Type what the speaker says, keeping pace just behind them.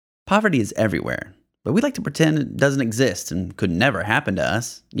Poverty is everywhere, but we like to pretend it doesn't exist and could never happen to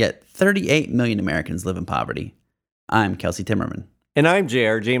us. Yet 38 million Americans live in poverty. I'm Kelsey Timmerman. And I'm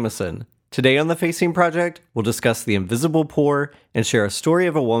J.R. Jameson. Today on The Facing Project, we'll discuss the invisible poor and share a story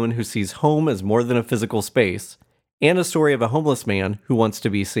of a woman who sees home as more than a physical space, and a story of a homeless man who wants to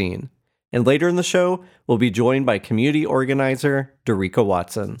be seen. And later in the show, we'll be joined by community organizer Dorica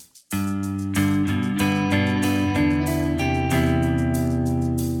Watson.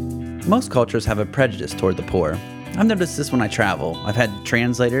 Most cultures have a prejudice toward the poor. I've noticed this when I travel. I've had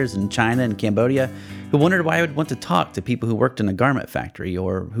translators in China and Cambodia who wondered why I would want to talk to people who worked in a garment factory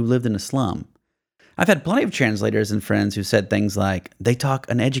or who lived in a slum. I've had plenty of translators and friends who said things like, they talk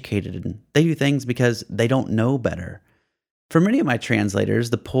uneducated and they do things because they don't know better. For many of my translators,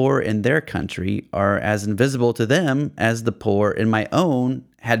 the poor in their country are as invisible to them as the poor in my own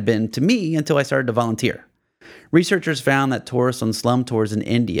had been to me until I started to volunteer. Researchers found that tourists on slum tours in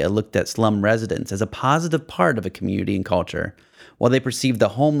India looked at slum residents as a positive part of a community and culture, while they perceived the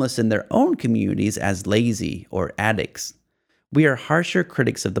homeless in their own communities as lazy or addicts. We are harsher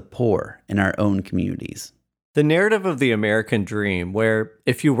critics of the poor in our own communities. The narrative of the American dream, where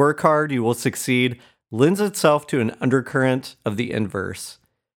if you work hard, you will succeed, lends itself to an undercurrent of the inverse.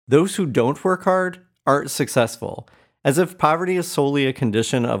 Those who don't work hard aren't successful, as if poverty is solely a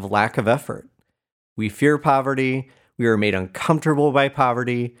condition of lack of effort. We fear poverty, we are made uncomfortable by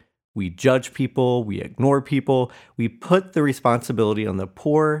poverty, we judge people, we ignore people, we put the responsibility on the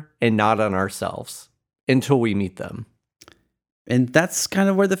poor and not on ourselves until we meet them. And that's kind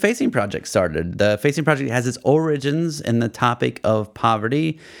of where the Facing Project started. The Facing Project has its origins in the topic of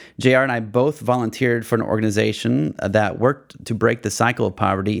poverty. JR and I both volunteered for an organization that worked to break the cycle of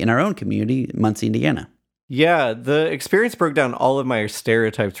poverty in our own community, Muncie, Indiana. Yeah, the experience broke down all of my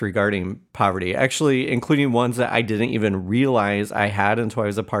stereotypes regarding poverty, actually including ones that I didn't even realize I had until I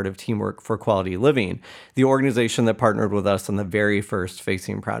was a part of Teamwork for Quality Living, the organization that partnered with us on the very first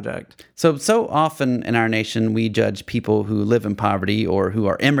Facing Project. So often in our nation, we judge people who live in poverty or who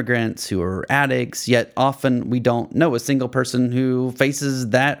are immigrants, who are addicts, yet often we don't know a single person who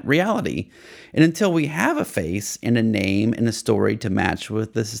faces that reality. And until we have a face and a name and a story to match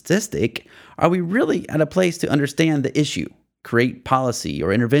with the statistic, are we really at a place to understand the issue, create policy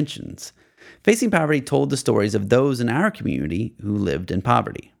or interventions? Facing Poverty told the stories of those in our community who lived in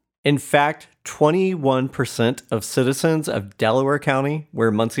poverty. In fact, 21% of citizens of Delaware County, where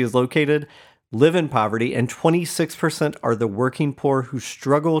Muncie is located, live in poverty, and 26% are the working poor who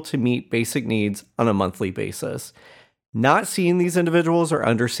struggle to meet basic needs on a monthly basis. Not seeing these individuals or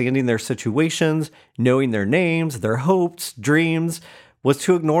understanding their situations, knowing their names, their hopes, dreams, was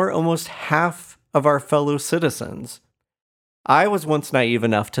to ignore almost half of our fellow citizens. I was once naive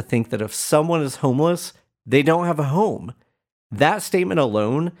enough to think that if someone is homeless, they don't have a home. That statement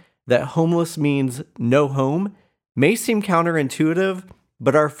alone, that homeless means no home, may seem counterintuitive,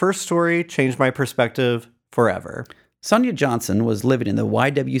 but our first story changed my perspective forever. Sonia Johnson was living in the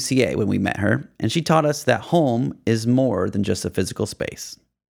YWCA when we met her, and she taught us that home is more than just a physical space.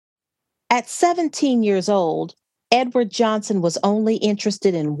 At 17 years old, Edward Johnson was only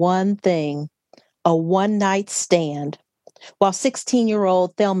interested in one thing, a one-night stand, while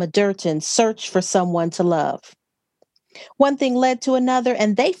 16-year-old Thelma Durton searched for someone to love. One thing led to another,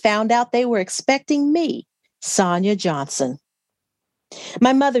 and they found out they were expecting me, Sonia Johnson.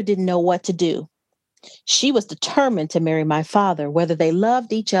 My mother didn't know what to do. She was determined to marry my father, whether they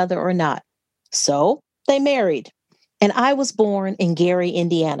loved each other or not. So they married, and I was born in Gary,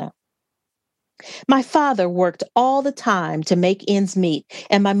 Indiana. My father worked all the time to make ends meet,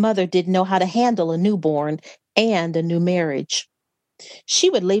 and my mother didn't know how to handle a newborn and a new marriage. She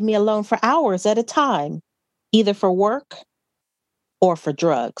would leave me alone for hours at a time, either for work or for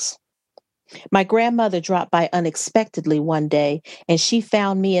drugs. My grandmother dropped by unexpectedly one day, and she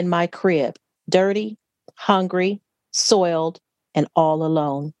found me in my crib, dirty, hungry, soiled, and all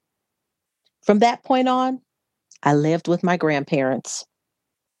alone. From that point on, I lived with my grandparents.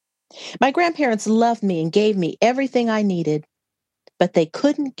 My grandparents loved me and gave me everything I needed, but they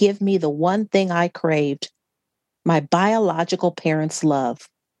couldn't give me the one thing I craved, my biological parents' love.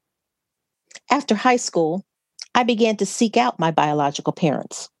 After high school, I began to seek out my biological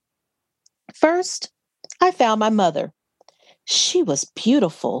parents. First, I found my mother. She was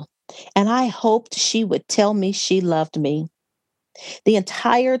beautiful, and I hoped she would tell me she loved me. The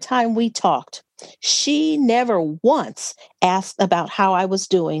entire time we talked, she never once asked about how I was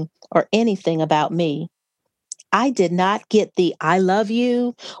doing or anything about me. I did not get the I love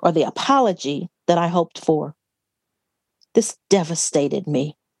you or the apology that I hoped for. This devastated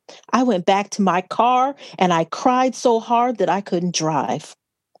me. I went back to my car and I cried so hard that I couldn't drive.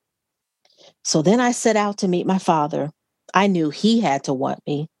 So then I set out to meet my father. I knew he had to want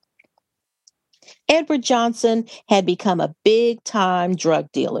me. Edward Johnson had become a big-time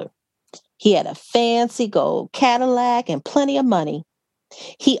drug dealer. He had a fancy gold Cadillac and plenty of money.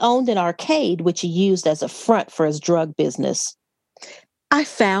 He owned an arcade, which he used as a front for his drug business. I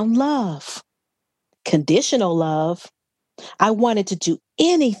found love, conditional love. I wanted to do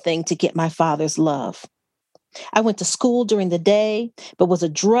anything to get my father's love. I went to school during the day, but was a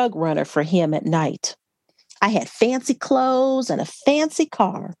drug runner for him at night. I had fancy clothes and a fancy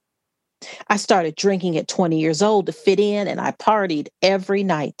car. I started drinking at 20 years old to fit in, and I partied every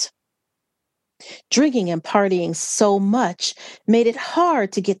night. Drinking and partying so much made it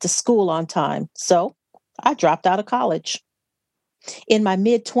hard to get to school on time, so I dropped out of college. In my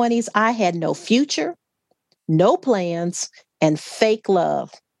mid-20s, I had no future, no plans, and fake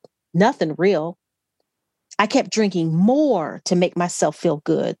love. Nothing real. I kept drinking more to make myself feel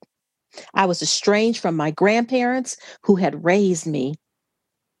good. I was estranged from my grandparents who had raised me.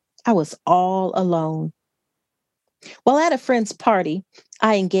 I was all alone. While at a friend's party,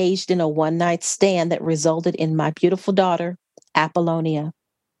 I engaged in a one-night stand that resulted in my beautiful daughter, Apollonia.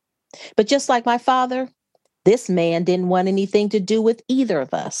 But just like my father, this man didn't want anything to do with either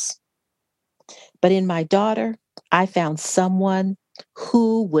of us. But in my daughter, I found someone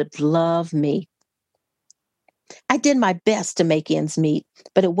who would love me. I did my best to make ends meet,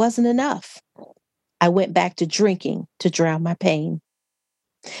 but it wasn't enough. I went back to drinking to drown my pain.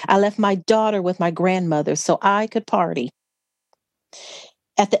 I left my daughter with my grandmother so I could party.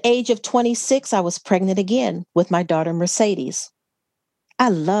 At the age of 26, I was pregnant again with my daughter Mercedes. I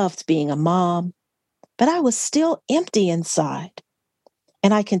loved being a mom, but I was still empty inside,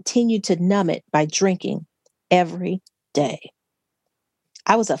 and I continued to numb it by drinking every day.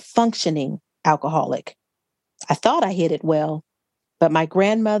 I was a functioning alcoholic. I thought I hid it well, but my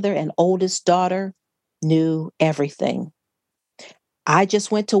grandmother and oldest daughter knew everything. I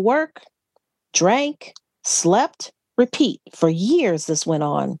just went to work, drank, slept, repeat. For years, this went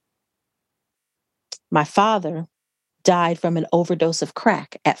on. My father died from an overdose of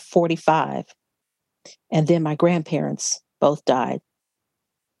crack at 45, and then my grandparents both died.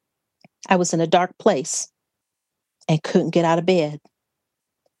 I was in a dark place and couldn't get out of bed.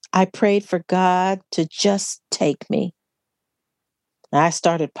 I prayed for God to just take me. I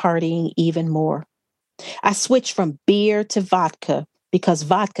started partying even more. I switched from beer to vodka because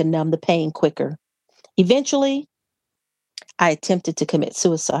vodka numbed the pain quicker. Eventually, I attempted to commit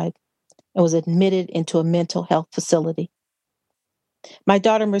suicide and was admitted into a mental health facility. My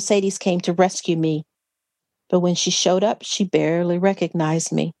daughter Mercedes came to rescue me, but when she showed up, she barely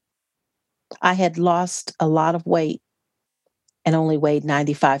recognized me. I had lost a lot of weight and only weighed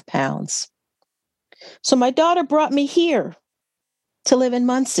 95 pounds. So my daughter brought me here to live in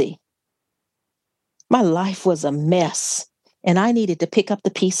Muncie. My life was a mess, and I needed to pick up the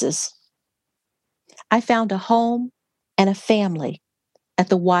pieces. I found a home and a family at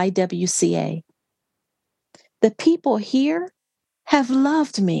the YWCA. The people here have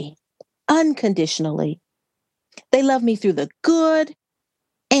loved me unconditionally. They love me through the good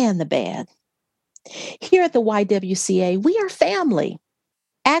and the bad. Here at the YWCA, we are family.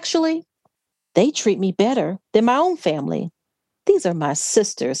 Actually, they treat me better than my own family. These are my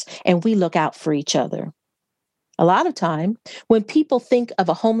sisters, and we look out for each other. A lot of time, when people think of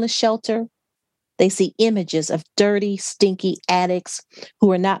a homeless shelter, they see images of dirty, stinky addicts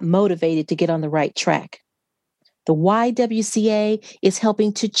who are not motivated to get on the right track. The YWCA is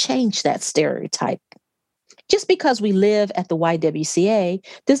helping to change that stereotype. Just because we live at the YWCA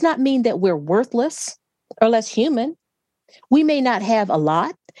does not mean that we're worthless or less human. We may not have a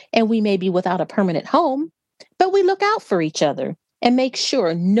lot, and we may be without a permanent home, but we look out for each other and make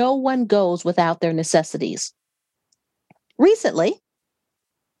sure no one goes without their necessities. Recently,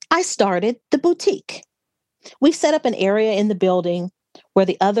 I started the boutique. We've set up an area in the building where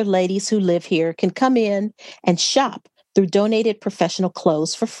the other ladies who live here can come in and shop through donated professional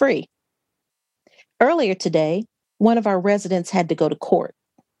clothes for free. Earlier today, one of our residents had to go to court.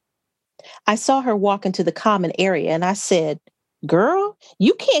 I saw her walk into the common area and I said, "Girl,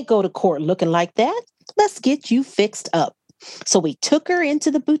 you can't go to court looking like that. Let's get you fixed up." So we took her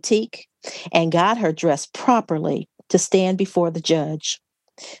into the boutique and got her dressed properly to stand before the judge.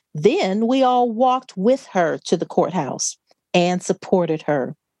 Then we all walked with her to the courthouse and supported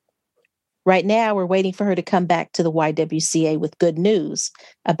her. Right now, we're waiting for her to come back to the YWCA with good news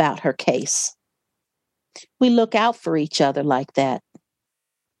about her case. We look out for each other like that.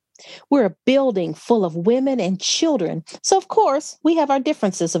 We're a building full of women and children, so of course, we have our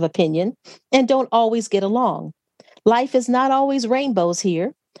differences of opinion and don't always get along. Life is not always rainbows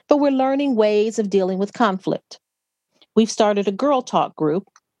here, but we're learning ways of dealing with conflict. We've started a girl talk group,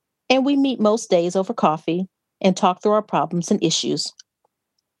 and we meet most days over coffee and talk through our problems and issues.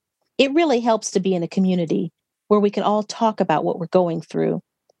 It really helps to be in a community where we can all talk about what we're going through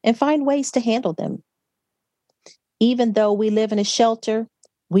and find ways to handle them. Even though we live in a shelter,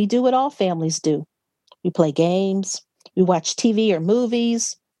 we do what all families do. We play games, we watch TV or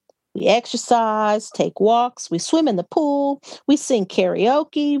movies, we exercise, take walks, we swim in the pool, we sing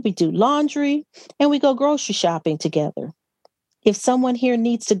karaoke, we do laundry, and we go grocery shopping together. If someone here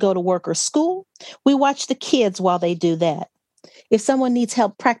needs to go to work or school, we watch the kids while they do that. If someone needs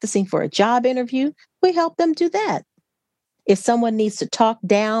help practicing for a job interview, we help them do that. If someone needs to talk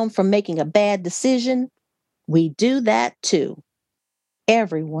down from making a bad decision, we do that too.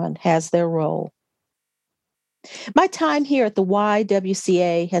 Everyone has their role. My time here at the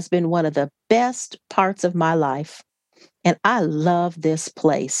YWCA has been one of the best parts of my life, and I love this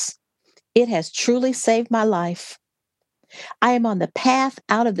place. It has truly saved my life. I am on the path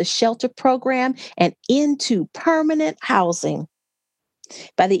out of the shelter program and into permanent housing.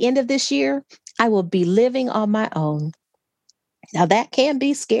 By the end of this year, I will be living on my own. Now, that can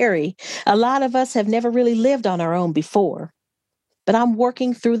be scary. A lot of us have never really lived on our own before. But I'm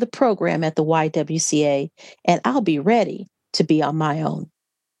working through the program at the YWCA, and I'll be ready to be on my own.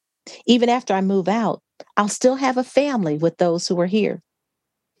 Even after I move out, I'll still have a family with those who are here.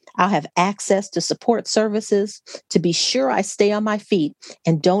 I'll have access to support services to be sure I stay on my feet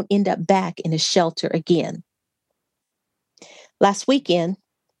and don't end up back in a shelter again. Last weekend,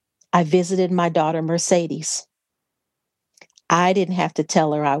 I visited my daughter Mercedes. I didn't have to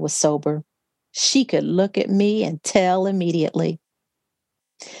tell her I was sober. She could look at me and tell immediately.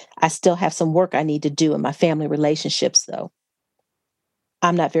 I still have some work I need to do in my family relationships, though.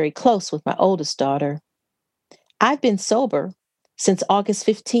 I'm not very close with my oldest daughter. I've been sober since August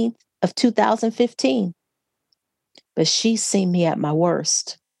 15th of 2015, but she's seen me at my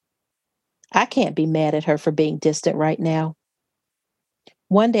worst. I can't be mad at her for being distant right now.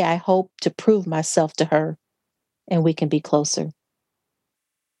 One day I hope to prove myself to her and we can be closer.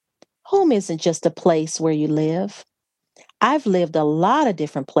 Home isn't just a place where you live. I've lived a lot of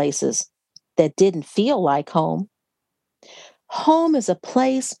different places that didn't feel like home. Home is a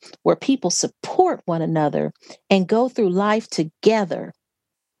place where people support one another and go through life together.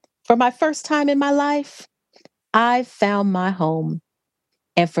 For my first time in my life, I found my home.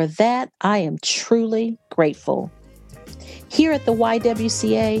 And for that, I am truly grateful. Here at the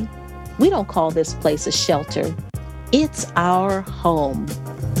YWCA, we don't call this place a shelter. It's our home.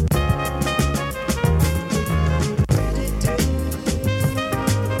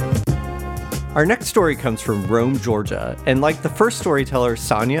 Our next story comes from Rome, Georgia, and like the first storyteller,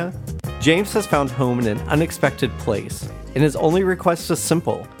 Sonia, James has found home in an unexpected place, and his only request is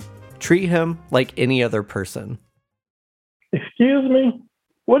simple: treat him like any other person. Excuse me?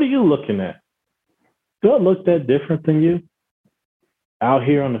 What are you looking at? Do I look that different than you? Out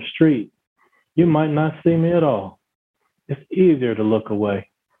here on the street, you might not see me at all. It's easier to look away.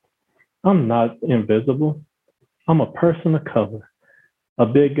 I'm not invisible. I'm a person of color. A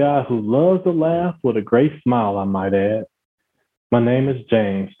big guy who loves to laugh with a great smile, I might add. My name is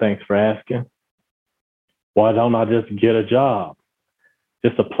James, thanks for asking. Why don't I just get a job?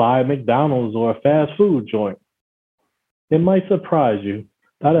 Just apply at McDonald's or a fast food joint. It might surprise you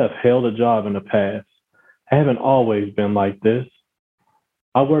that I've held a job in the past. I haven't always been like this.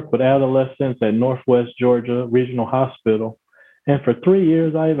 I work with adolescents at Northwest Georgia Regional Hospital, and for 3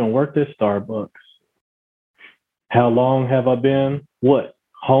 years I even worked at Starbucks. How long have I been,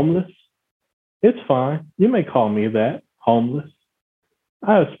 homeless? It's fine. You may call me that, homeless.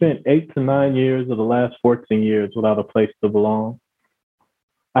 I have spent 8 to 9 years of the last 14 years without a place to belong.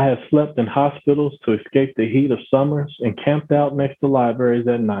 I have slept in hospitals to escape the heat of summers and camped out next to libraries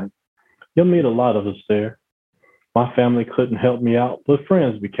at night. You'll meet a lot of us there. My family couldn't help me out, but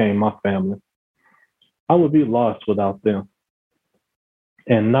friends became my family. I would be lost without them.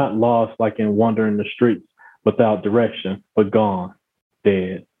 And not lost like in wandering the streets without direction, but gone,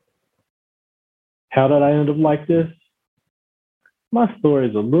 dead. How did I end up like this? My story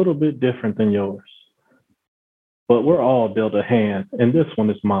is a little bit different than yours, but we're all dealt a hand, and this one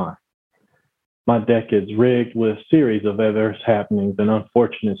is mine. My deck is rigged with a series of adverse happenings and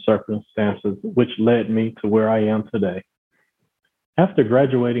unfortunate circumstances, which led me to where I am today. After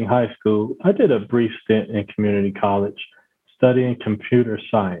graduating high school, I did a brief stint in community college, studying computer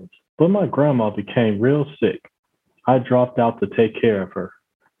science, but my grandma became real sick. I dropped out to take care of her.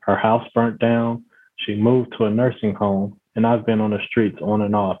 Her house burnt down, she moved to a nursing home, and I've been on the streets on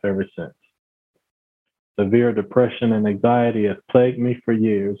and off ever since. Severe depression and anxiety have plagued me for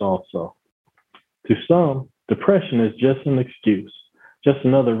years also. To some, depression is just an excuse, just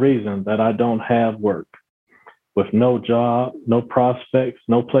another reason that I don't have work. With no job, no prospects,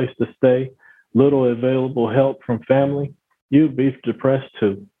 no place to stay, little available help from family, you'd be depressed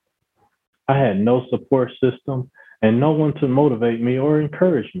too. I had no support system and no one to motivate me or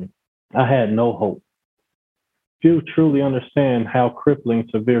encourage me. I had no hope. Few truly understand how crippling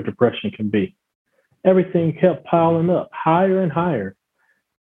severe depression can be. Everything kept piling up higher and higher.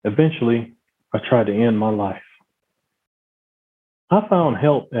 Eventually, I tried to end my life. I found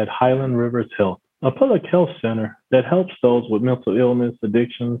help at Highland Rivers Health, a public health center that helps those with mental illness,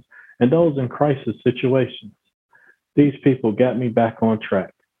 addictions, and those in crisis situations. These people got me back on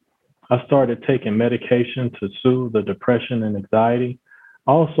track. I started taking medication to soothe the depression and anxiety.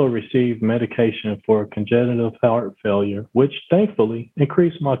 I also received medication for congenital heart failure, which thankfully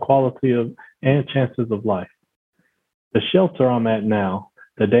increased my quality of and chances of life. The shelter I'm at now,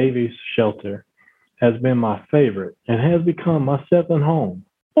 the Davies Shelter, has been my favorite and has become my second home,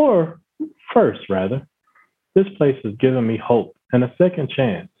 or first rather. This place has given me hope and a second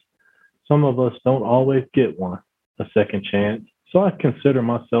chance. Some of us don't always get one, a second chance, so I consider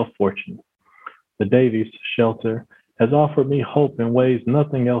myself fortunate. The Davies Shelter has offered me hope in ways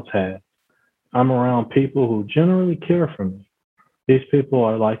nothing else has. I'm around people who generally care for me. These people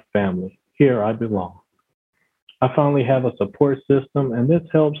are like family. Here I belong. I finally have a support system, and this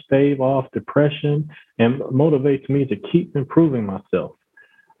helps stave off depression and motivates me to keep improving myself.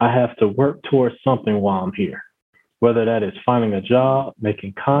 I have to work towards something while I'm here, whether that is finding a job,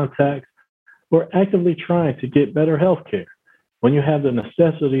 making contacts, or actively trying to get better health care. When you have the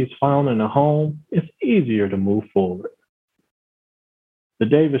necessities found in a home, it's easier to move forward. The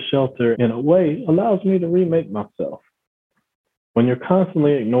Davis Shelter, in a way, allows me to remake myself. When you're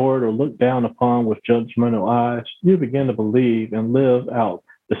constantly ignored or looked down upon with judgmental eyes, you begin to believe and live out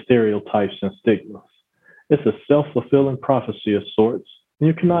the stereotypes and stigmas. It's a self-fulfilling prophecy of sorts, and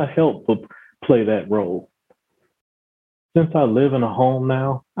you cannot help but play that role. Since I live in a home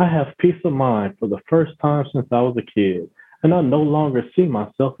now, I have peace of mind for the first time since I was a kid, and I no longer see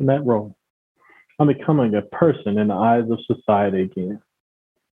myself in that role. I'm becoming a person in the eyes of society again.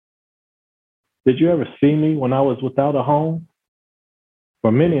 Did you ever see me when I was without a home?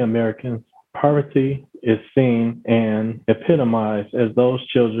 For many Americans, poverty is seen and epitomized as those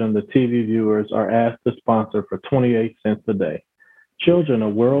children the TV viewers are asked to sponsor for 28 cents a day. Children a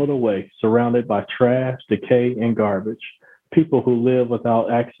world away, surrounded by trash, decay, and garbage. People who live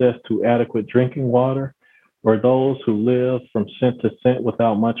without access to adequate drinking water, or those who live from cent to cent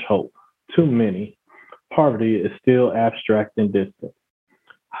without much hope. Too many. Poverty is still abstract and distant.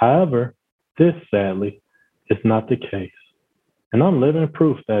 However, this, sadly, is not the case. And I'm living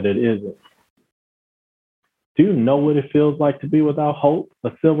proof that it isn't. Do you know what it feels like to be without hope,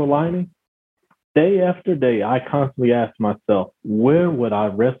 a silver lining? Day after day, I constantly ask myself, where would I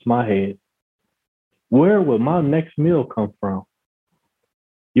rest my head? Where would my next meal come from?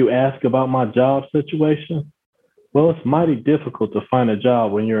 You ask about my job situation? Well, it's mighty difficult to find a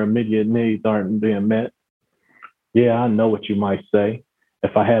job when your immediate needs aren't being met. Yeah, I know what you might say.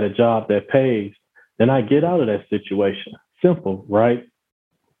 If I had a job that pays, then I get out of that situation. Simple, right?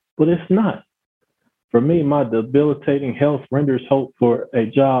 But it's not. For me, my debilitating health renders hope for a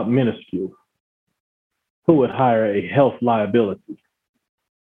job minuscule. Who would hire a health liability?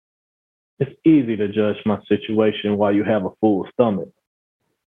 It's easy to judge my situation while you have a full stomach.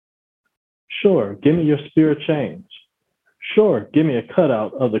 Sure, give me your spirit change. Sure, give me a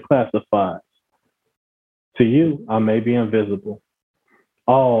cutout of the classifieds. To you, I may be invisible.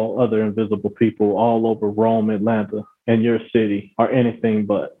 All other invisible people all over Rome, Atlanta, and your city are anything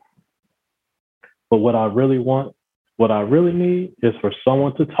but. But what I really want, what I really need is for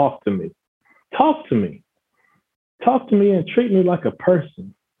someone to talk to me. Talk to me. Talk to me and treat me like a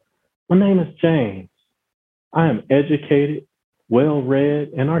person. My name is James. I am educated, well-read,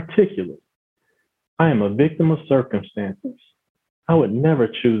 and articulate. I am a victim of circumstances. I would never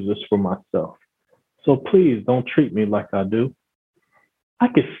choose this for myself. So please don't treat me like I do. I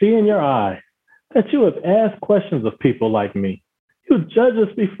can see in your eye that you have asked questions of people like me. You judge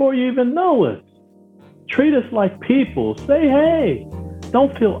us before you even know us. Treat us like people. Say hey.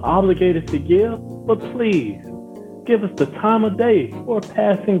 Don't feel obligated to give, but please give us the time of day for a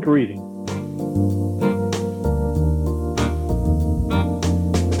passing greeting.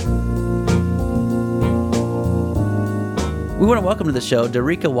 We want to welcome to the show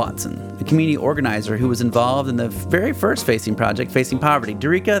Darika Watson, a community organizer who was involved in the very first Facing project, Facing Poverty.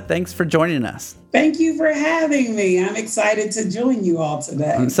 Darika, thanks for joining us. Thank you for having me. I'm excited to join you all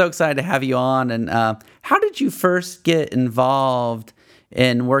today. I'm so excited to have you on. And How did you first get involved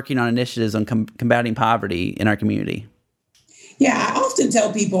in working on initiatives on combating poverty in our community? Yeah, I often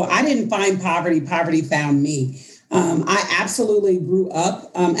tell people I didn't find poverty, poverty found me. I absolutely grew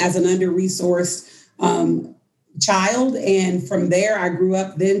up as an under-resourced child. And from there, I grew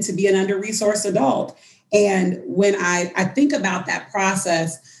up then to be an under-resourced adult. And when I think about that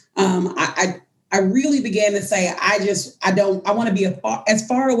process, I really began to say, I want to be as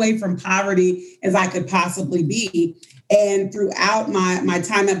far away from poverty as I could possibly be. And throughout my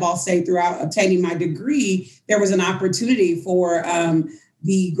time at Ball State, throughout obtaining my degree, there was an opportunity for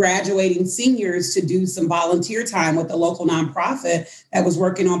the graduating seniors to do some volunteer time with a local nonprofit that was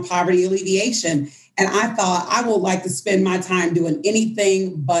working on poverty alleviation. And I thought I would like to spend my time doing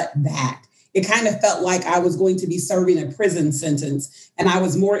anything but that. It kind of felt like I was going to be serving a prison sentence. And I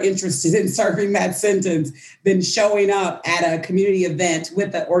was more interested in serving that sentence than showing up at a community event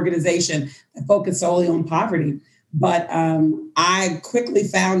with an organization that focused solely on poverty. But I quickly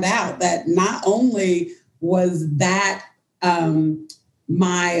found out that not only was that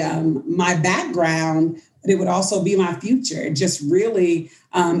my background, but it would also be my future. Just really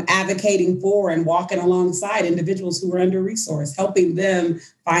advocating for and walking alongside individuals who were under-resourced, helping them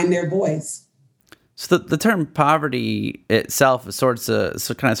find their voice. So the term poverty itself is sort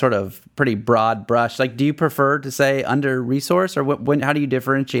of pretty broad brush. Like, do you prefer to say under-resourced, or how do you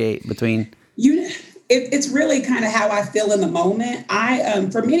differentiate between? It's really kind of how I feel in the moment.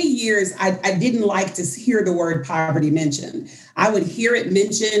 For many years, I didn't like to hear the word poverty mentioned. I would hear it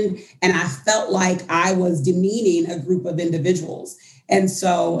mentioned, and I felt like I was demeaning a group of individuals. And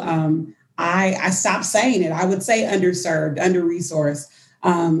so I stopped saying it. I would say underserved, under-resourced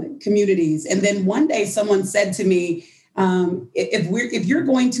communities. And then one day someone said to me, if you're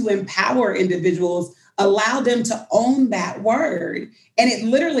going to empower individuals, allow them to own that word. And it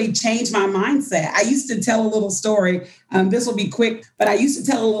literally changed my mindset. I used to tell a little story. This will be quick, but I used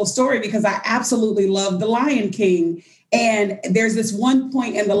to tell a little story because I absolutely love The Lion King. And there's this one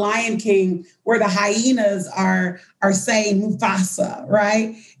point in The Lion King where the hyenas are saying Mufasa,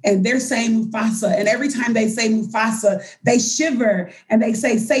 right? And they're saying Mufasa. And every time they say Mufasa, they shiver and they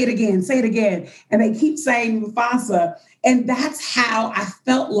say it again, say it again. And they keep saying Mufasa. And that's how I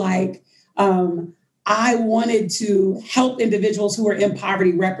felt like I wanted to help individuals who are in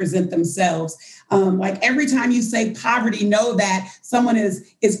poverty represent themselves. Like every time you say poverty, know that someone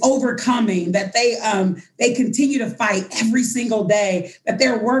is overcoming, that they continue to fight every single day, that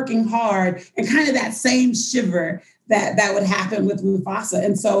they're working hard, and kind of that same shiver that would happen with Mufasa.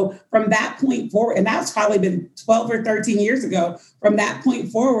 And so from that point forward, and that's probably been 12 or 13 years ago, from that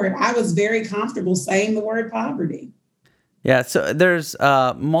point forward, I was very comfortable saying the word poverty. Yeah, so there's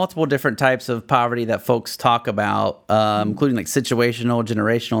multiple different types of poverty that folks talk about, including like situational,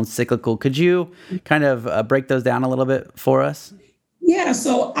 generational, and cyclical. Could you kind of break those down a little bit for us? Yeah,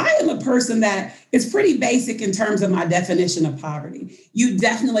 so I am a person that is pretty basic in terms of my definition of poverty. You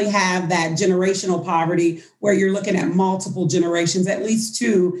definitely have that generational poverty where you're looking at multiple generations, at least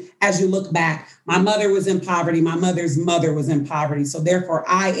two, as you look back. My mother was in poverty. My mother's mother was in poverty. So therefore,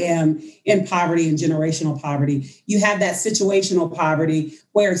 I am in poverty and generational poverty. You have that situational poverty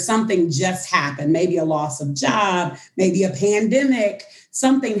where something just happened, maybe a loss of job, maybe a pandemic,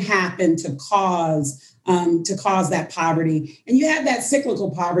 something happened to cause that poverty. And you have that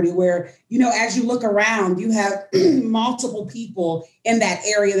cyclical poverty where, as you look around, you have multiple people in that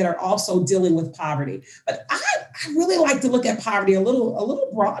area that are also dealing with poverty. But I really like to look at poverty a little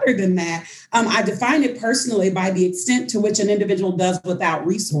broader than that. I define it personally by the extent to which an individual does without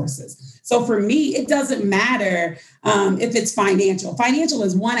resources. So for me, it doesn't matter if it's financial. Financial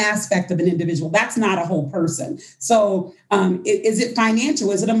is one aspect of an individual. That's not a whole person. So is it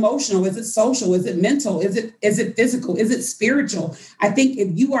financial? Is it emotional? Is it social? Is it mental? Is it physical? Is it spiritual? I think if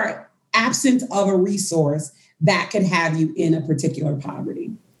you are absent of a resource, that can have you in a particular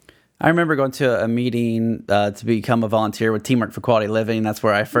poverty. I remember going to a meeting to become a volunteer with Teamwork for Quality Living. That's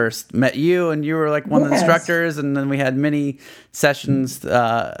where I first met you, and you were like one of the instructors. And then we had many sessions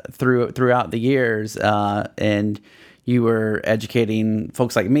throughout the years, and you were educating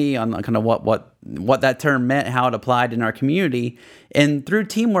folks like me on kind of what that term meant, how it applied in our community. And through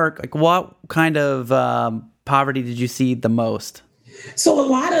Teamwork, like what kind of poverty did you see the most? So a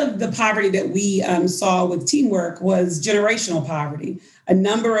lot of the poverty that we saw with Teamwork was generational poverty. A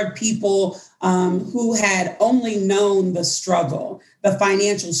number of people who had only known the struggle, the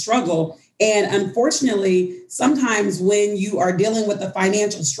financial struggle. And unfortunately, sometimes when you are dealing with the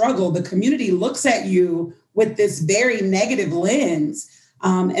financial struggle, the community looks at you with this very negative lens.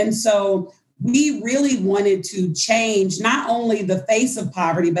 And so we really wanted to change not only the face of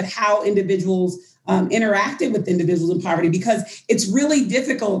poverty, but how individuals interacted with individuals in poverty, because it's really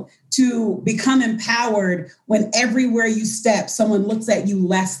difficult to become empowered when everywhere you step, someone looks at you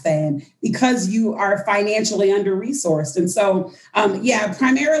less than because you are financially under-resourced. And so,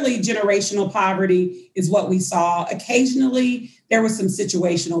 primarily generational poverty is what we saw. Occasionally, there was some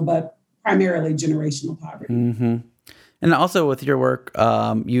situational, but primarily generational poverty. Mm-hmm. And also with your work,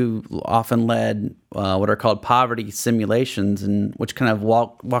 you often led what are called poverty simulations, and which kind of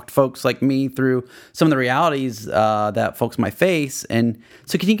walked folks like me through some of the realities that folks might face. And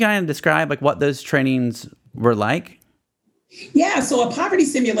so can you kind of describe like what those trainings were like? Yeah, so a poverty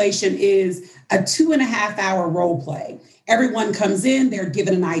simulation is a 2.5-hour role play. Everyone comes in, they're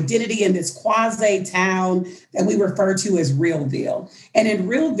given an identity in this quasi town that we refer to as Realville. And in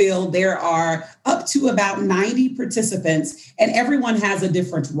Realville, there are up to about 90 participants, and everyone has a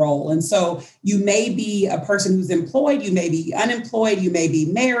different role. And so you may be a person who's employed, you may be unemployed, you may be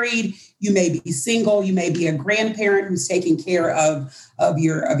married, you may be single, you may be a grandparent who's taking care of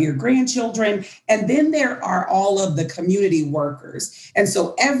your grandchildren. And then there are all of the community workers. And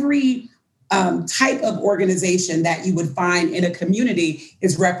so every type of organization that you would find in a community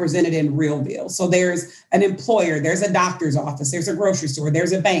is represented in Realville. So there's an employer, there's a doctor's office, there's a grocery store,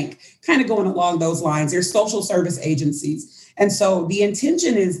 there's a bank, kind of going along those lines. There's social service agencies. And so the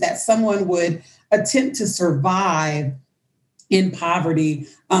intention is that someone would attempt to survive in poverty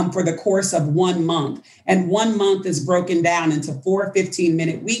for the course of 1 month. And 1 month is broken down into 4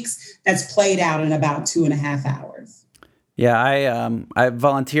 15-minute weeks that's played out in about 2.5 hours. Yeah, I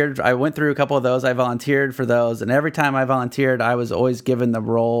volunteered. I went through a couple of those. I volunteered for those, and every time I volunteered, I was always given the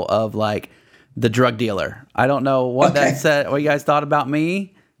role of like the drug dealer. I don't know what that said, what you guys thought about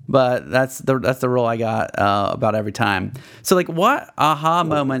me, but that's the role I got about every time. So, like, what aha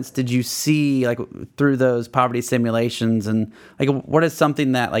moments did you see like through those poverty simulations, and like what is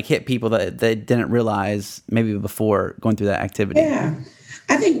something that like hit people that they didn't realize maybe before going through that activity? Yeah,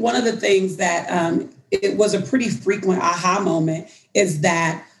 I think one of the things that it was a pretty frequent aha moment is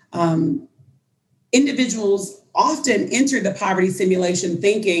that individuals often enter the poverty simulation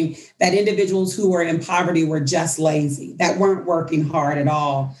thinking that individuals who were in poverty were just lazy, that weren't working hard at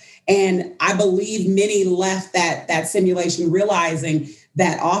all. And I believe many left that simulation realizing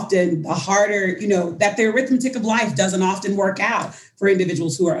that often the harder, that the arithmetic of life doesn't often work out for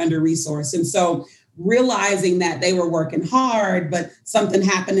individuals who are under-resourced. And so realizing that they were working hard, but something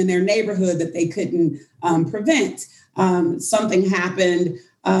happened in their neighborhood that they couldn't prevent. Something happened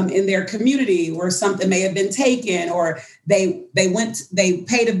in their community, or something may have been taken, or they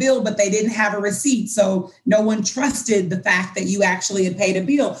paid a bill, but they didn't have a receipt. So no one trusted the fact that you actually had paid a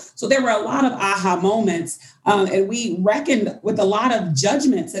bill. So there were a lot of aha moments. And we reckoned with a lot of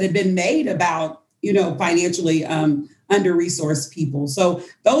judgments that had been made about, financially under-resourced people. So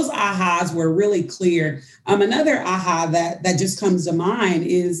those ahas were really clear. Another aha that just comes to mind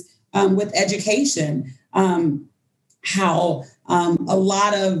is with education, how a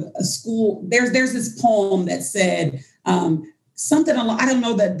lot of school, there's this poem that said something, I don't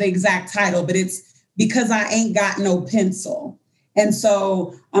know the exact title, but it's because I ain't got no pencil. And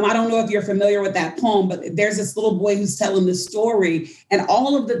so I don't know if you're familiar with that poem, but there's this little boy who's telling the story and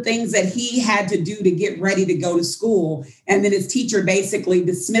all of the things that he had to do to get ready to go to school. And then his teacher basically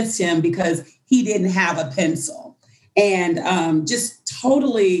dismissed him because he didn't have a pencil, and just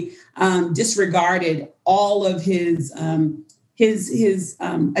totally disregarded all of his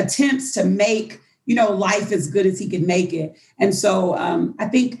attempts to make life as good as he could make it. And so I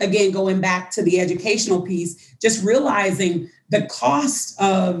think, again, going back to the educational piece, just realizing the cost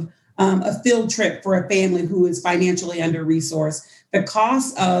of a field trip for a family who is financially under-resourced, the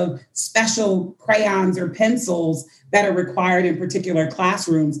cost of special crayons or pencils that are required in particular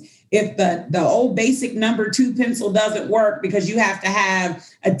classrooms. If the old basic number 2 pencil doesn't work because you have to have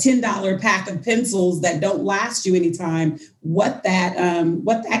a $10 pack of pencils that don't last you anytime, what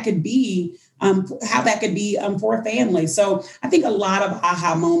that could be, how that could be for a family. So I think a lot of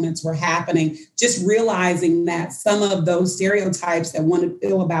aha moments were happening, just realizing that some of those stereotypes that one would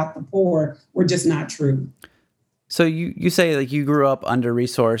feel about the poor were just not true. So you say like you grew up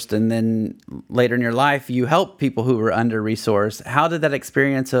under-resourced, and then later in your life you helped people who were under-resourced. How did that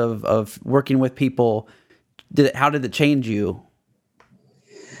experience of working with people, how did it change you?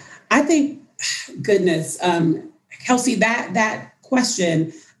 I think, goodness, Kelsey, that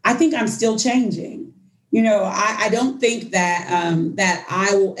question, I think I'm still changing. I don't think that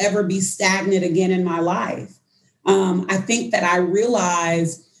I will ever be stagnant again in my life. I think that I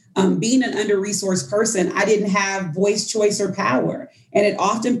realize being an under-resourced person, I didn't have voice, choice, or power. And it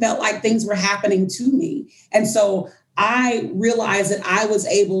often felt like things were happening to me. And so I realized that I was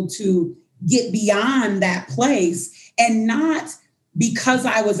able to get beyond that place, and not because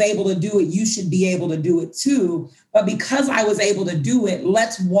I was able to do it, you should be able to do it too. But because I was able to do it,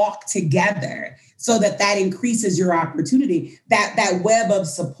 let's walk together so that increases your opportunity, that web of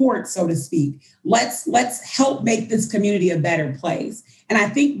support, so to speak. Let's help make this community a better place. And I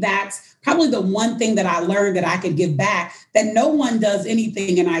think that's probably the one thing that I learned that I could give back, that no one does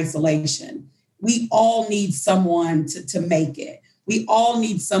anything in isolation. We all need someone to make it. We all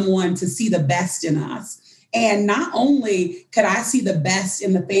need someone to see the best in us. And not only could I see the best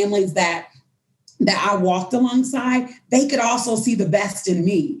in the families that I walked alongside, they could also see the best in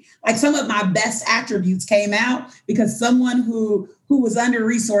me. Like, some of my best attributes came out because someone who was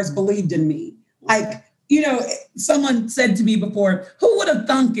under-resourced believed in me. Like, someone said to me before, who would have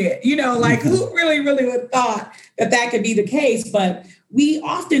thunk it? Who really, really would have thought that could be the case? But we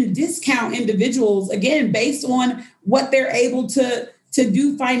often discount individuals, again, based on what they're able to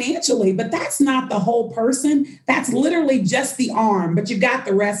do financially, but that's not the whole person. That's literally just the arm, but you've got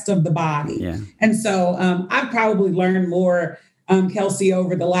the rest of the body. Yeah. And so I've probably learned more, Kelsey,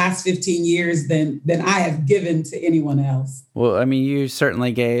 over the last 15 years than I have given to anyone else. Well, I mean, you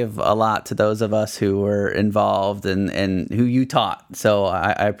certainly gave a lot to those of us who were involved and who you taught. So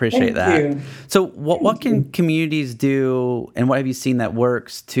I appreciate that. You. So what can communities do, and what have you seen that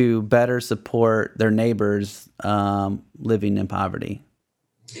works to better support their neighbors living in poverty?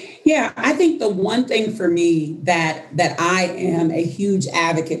 Yeah, I think the one thing for me that I am a huge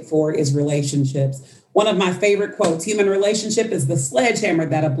advocate for is relationships. One of my favorite quotes, human relationship is the sledgehammer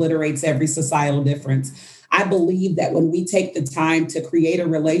that obliterates every societal difference. I believe that when we take the time to create a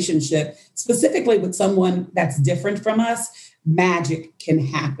relationship, specifically with someone that's different from us, magic can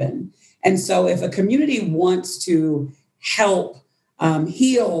happen. And so if a community wants to help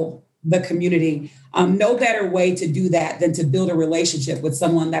heal the community, no better way to do that than to build a relationship with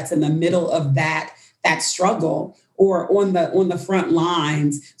someone that's in the middle of that struggle, or on the front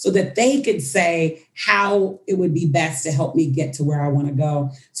lines, so that they could say how it would be best to help me get to where I want to go.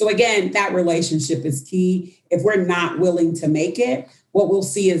 So again, that relationship is key. If we're not willing to make it, what we'll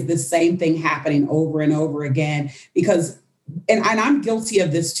see is the same thing happening over and over again. Because, and I'm guilty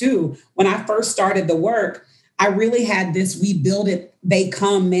of this too, when I first started the work, I really had this we build it, they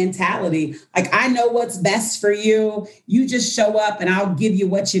come mentality. Like, I know what's best for you. You just show up and I'll give you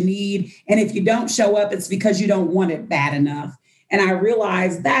what you need. And if you don't show up, it's because you don't want it bad enough. And I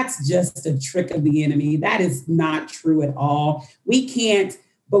realized that's just a trick of the enemy. That is not true at all. We can't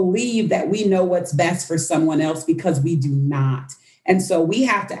believe that we know what's best for someone else, because we do not. And so we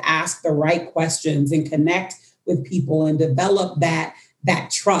have to ask the right questions and connect with people and develop that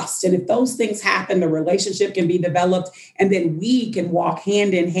trust. And if those things happen, the relationship can be developed, and then we can walk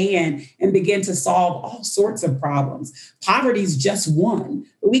hand in hand and begin to solve all sorts of problems. Poverty is just one,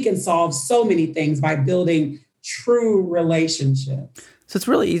 but we can solve so many things by building true relationships. So it's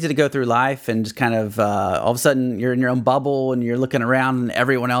really easy to go through life and just kind of all of a sudden you're in your own bubble and you're looking around and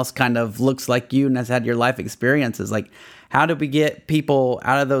everyone else kind of looks like you and has had your life experiences. Like, how do we get people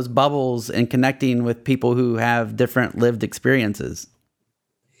out of those bubbles and connecting with people who have different lived experiences?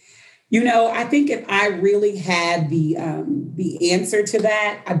 I think if I really had the answer to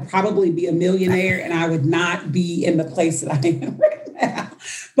that, I'd probably be a millionaire and I would not be in the place that I am right now.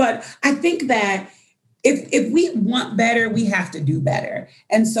 But I think that if we want better, we have to do better.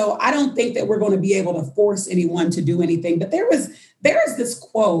 And so I don't think that we're going to be able to force anyone to do anything. But there is this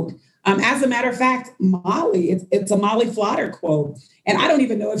quote. As a matter of fact, Molly, it's a Molly Flotter quote. And I don't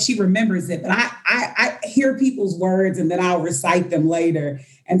even know if she remembers it, but I hear people's words and then I'll recite them later.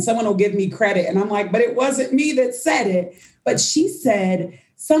 And someone will give me credit. And I'm like, but it wasn't me that said it. But she said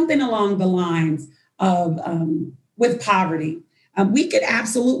something along the lines of, with poverty, we could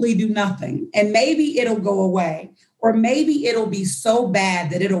absolutely do nothing. And maybe it'll go away. Or maybe it'll be so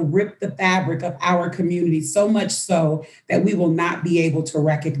bad that it'll rip the fabric of our community, so much so that we will not be able to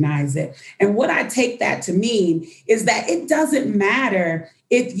recognize it. And what I take that to mean is that it doesn't matter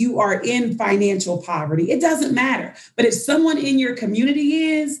if you are in financial poverty. It doesn't matter. But if someone in your community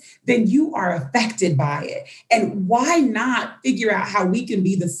is, then you are affected by it. And why not figure out how we can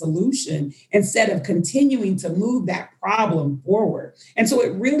be the solution instead of continuing to move that problem forward? And so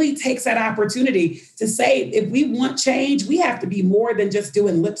it really takes that opportunity to say, if we want change, we have to be more than just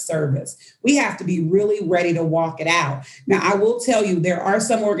doing lip service. We have to be really ready to walk it out. Now, I will tell you, there are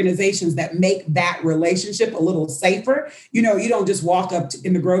some organizations that make that relationship a little safer. You don't just walk up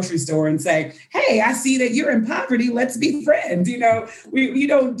in the grocery store and say, hey, I see that you're in poverty. Let's be friends. You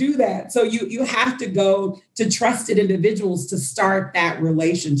don't do that. So you have to go to trusted individuals to start that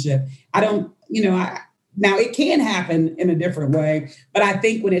relationship. Now, it can happen in a different way, but I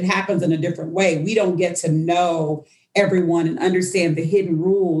think when it happens in a different way, we don't get to know everyone and understand the hidden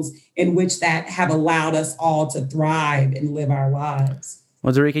rules in which that have allowed us all to thrive and live our lives.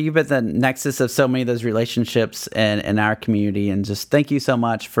 Well, Zurika, you've been the nexus of so many of those relationships in our community. And just thank you so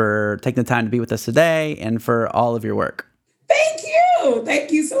much for taking the time to be with us today and for all of your work. Thank you.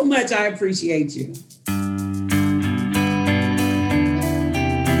 Thank you so much. I appreciate you.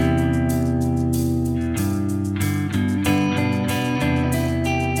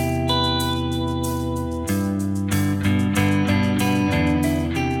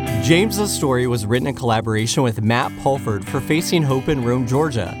 James's story was written in collaboration with Matt Pulford for Facing Hope in Rome,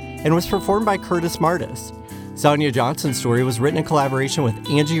 Georgia, and was performed by Curtis Martis. Sonia Johnson's story was written in collaboration with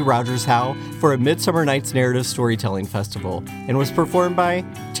Angie Rogers-Howe for a Midsummer Night's Narrative Storytelling Festival, and was performed by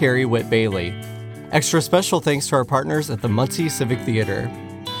Terry Whitt-Bailey. Extra special thanks to our partners at the Muncie Civic Theater.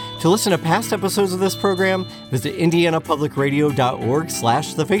 To listen to past episodes of this program, visit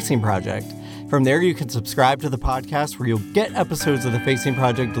indianapublicradio.org/The Facing Project. From there, you can subscribe to the podcast where you'll get episodes of The Facing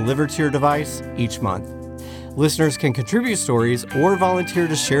Project delivered to your device each month. Listeners can contribute stories or volunteer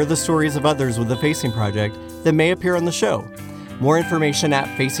to share the stories of others with The Facing Project that may appear on the show. More information at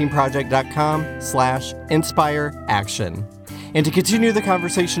facingproject.com/inspireaction. And to continue the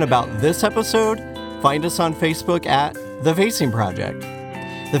conversation about this episode, find us on Facebook at The Facing Project.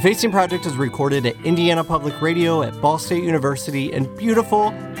 The Facing Project is recorded at Indiana Public Radio at Ball State University in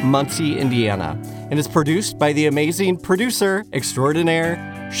beautiful Muncie, Indiana, and is produced by the amazing producer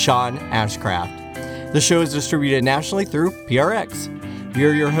extraordinaire, Sean Ashcraft. The show is distributed nationally through PRX. We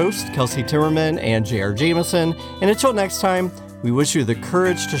are your hosts, Kelsey Timmerman and J.R. Jameson, and until next time, we wish you the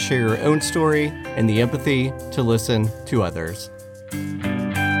courage to share your own story and the empathy to listen to others.